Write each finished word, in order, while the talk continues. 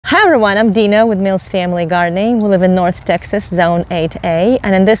Hi everyone, I'm Dina with Mills Family Gardening. We live in North Texas, Zone 8A,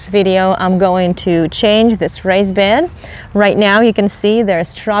 and in this video I'm going to change this raised bed. Right now you can see there are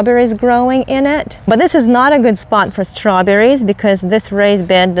strawberries growing in it, but this is not a good spot for strawberries because this raised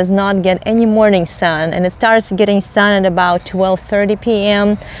bed does not get any morning sun, and it starts getting sun at about 12:30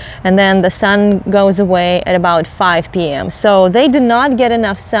 p.m. and then the sun goes away at about 5 p.m. So they do not get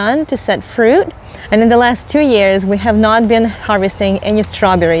enough sun to set fruit. And in the last 2 years, we have not been harvesting any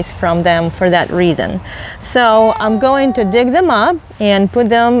strawberries from them for that reason. So I'm going to dig them up and put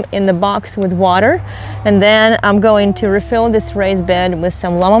them in the box with water. And then I'm going to refill this raised bed with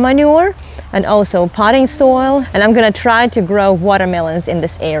some llama manure and also potting soil. And I'm going to try to grow watermelons in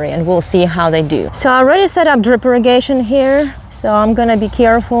this area, and we'll see how they do. So I already set up drip irrigation here. So I'm going to be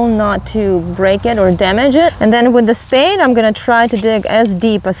careful not to break it or damage it. And then with the spade, I'm going to try to dig as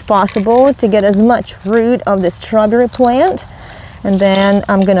deep as possible to get as much root of the strawberry plant. And then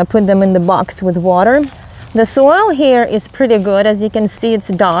I'm going to put them in the box with water. The soil here is pretty good. As you can see, it's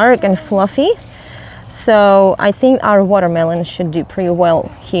dark and fluffy. So I think our watermelons should do pretty well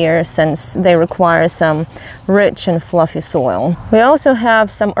here since they require some rich and fluffy soil. We also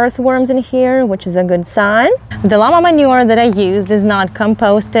have some earthworms in here, which is a good sign. The llama manure that I used is not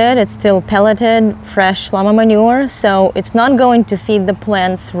composted. It's still pelleted, fresh llama manure, so it's not going to feed the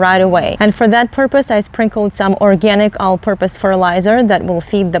plants right away. And for that purpose, I sprinkled some organic all-purpose fertilizer that will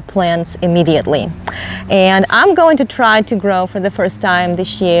feed the plants immediately. And I'm going to try to grow for the first time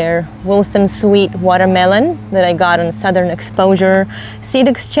this year Wilson Sweet watermelon that I got on Southern Exposure Seed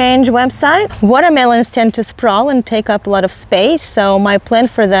Exchange website. Watermelons tend to sprawl and take up a lot of space, so my plan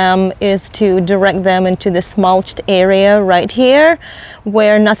for them is to direct them into this mulched area right here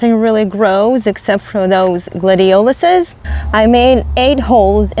where nothing really grows except for those gladioluses. I made 8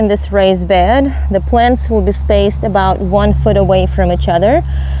 holes in this raised bed. The plants will be spaced about 1 foot away from each other,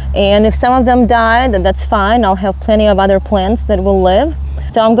 and if some of them die, then that's fine. I'll have plenty of other plants that will live.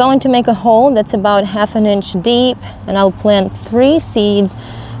 So I'm going to make a hole that's about 1/2 inch deep, and I'll plant 3 seeds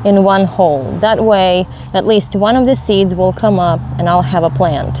in 1 hole. That way, at least one of the seeds will come up and I'll have a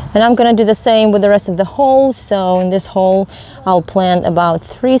plant. And I'm gonna do the same with the rest of the holes. So in this hole, I'll plant about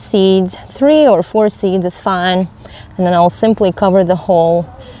 3 seeds. 3 or 4 seeds is fine. And then I'll simply cover the hole.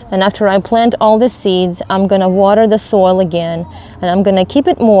 And after I plant all the seeds, I'm gonna water the soil again, and I'm gonna keep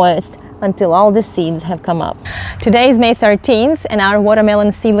it moist until all the seeds have come up. Today is May 13th and our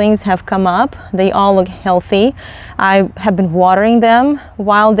watermelon seedlings have come up. They all look healthy. I have been watering them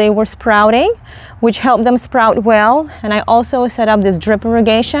while they were sprouting, which helped them sprout well. And I also set up this drip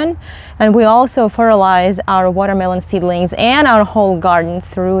irrigation, and we also fertilize our watermelon seedlings and our whole garden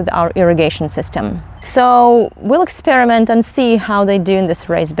through our irrigation system. So we'll experiment and see how they do in this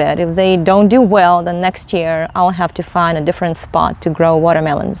raised bed. If they don't do well, then next year I'll have to find a different spot to grow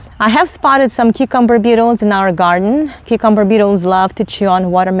watermelons. I have spotted some cucumber beetles in our garden. Cucumber beetles love to chew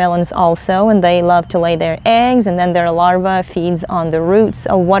on watermelons also, and they love to lay their eggs, and then their larva feeds on the roots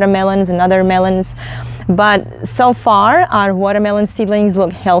of watermelons and other melons. But so far our watermelon seedlings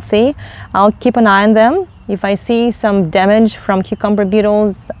look healthy. I'll keep an eye on them. If I see some damage from cucumber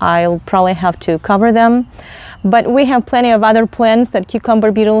beetles, I'll probably have to cover them. But we have plenty of other plants that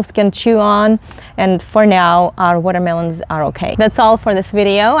cucumber beetles can chew on, and for now our watermelons are okay. That's all for this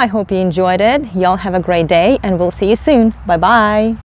video. I hope you enjoyed it. Y'all have a great day, and we'll see you soon. Bye bye.